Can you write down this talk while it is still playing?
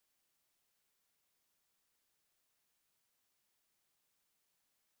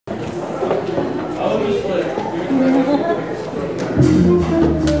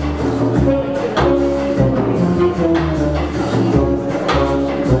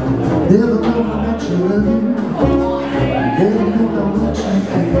love you, and you know how much I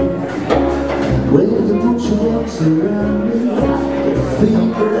care. When you put your arms around me, get a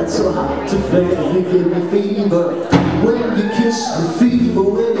fever that's so hard to bear. You give me fever when you kiss me, fever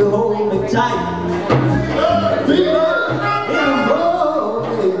when you hold me tight. Fever in the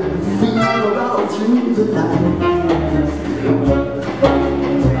morning, fever all through the night.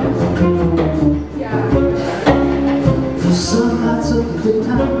 The sun lights up the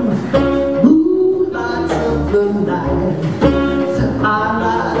daytime, moon lights up the night. I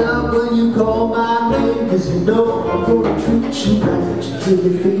light up when you call my name, 'cause you know I'm gonna treat you right. You give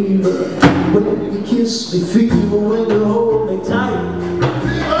me fever when you kiss me, fever when you hold me tight.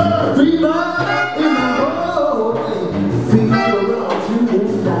 Fever in the morning, fever all through the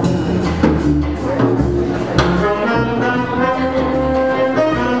night.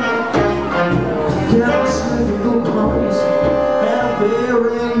 Can't say the good homes and a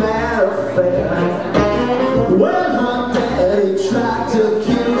very mad affair. When her daddy tried to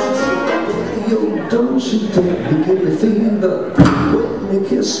kill, she said, "Daddy, yo, don't you dare give me fever when you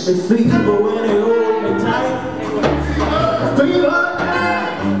kiss me, fever when you hold me tight." Fever,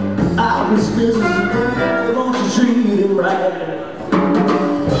 I was busy today, won't you treat him right?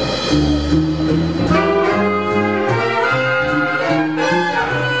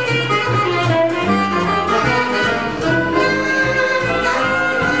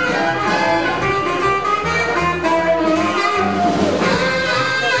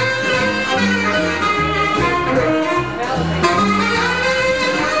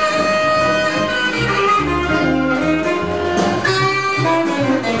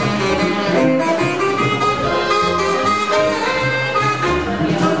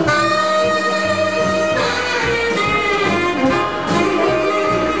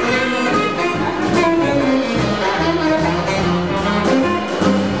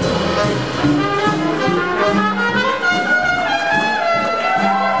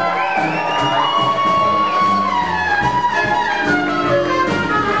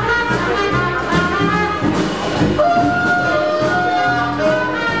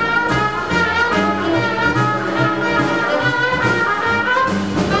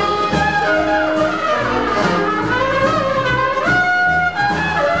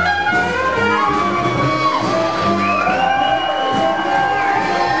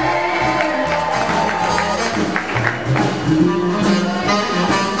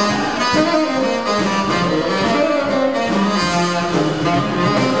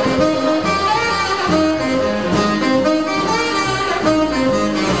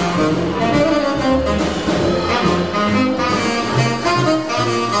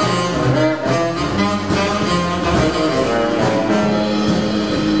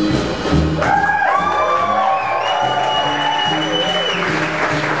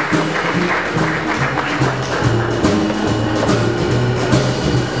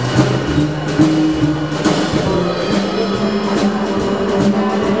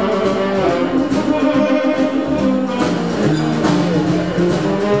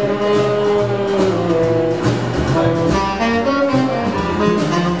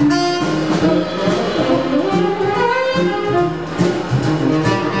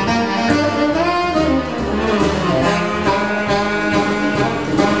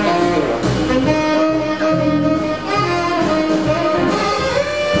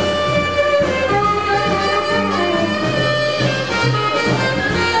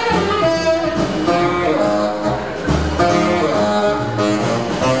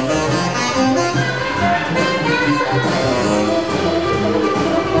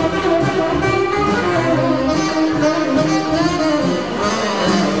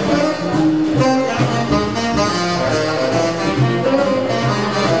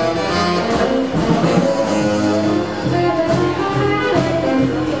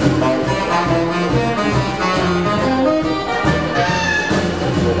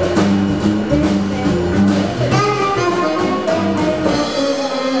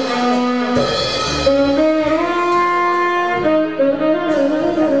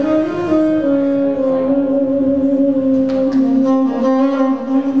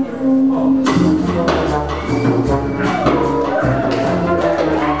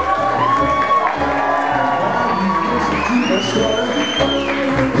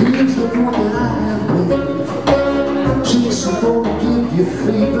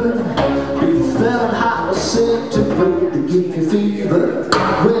 Give you fever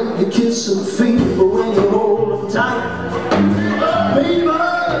when you kiss and fever when you hold them tight. Fever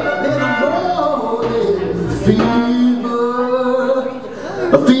in the morning, fever,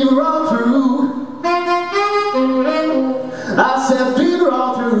 a fever all through. I said fever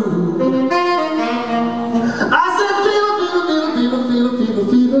all through.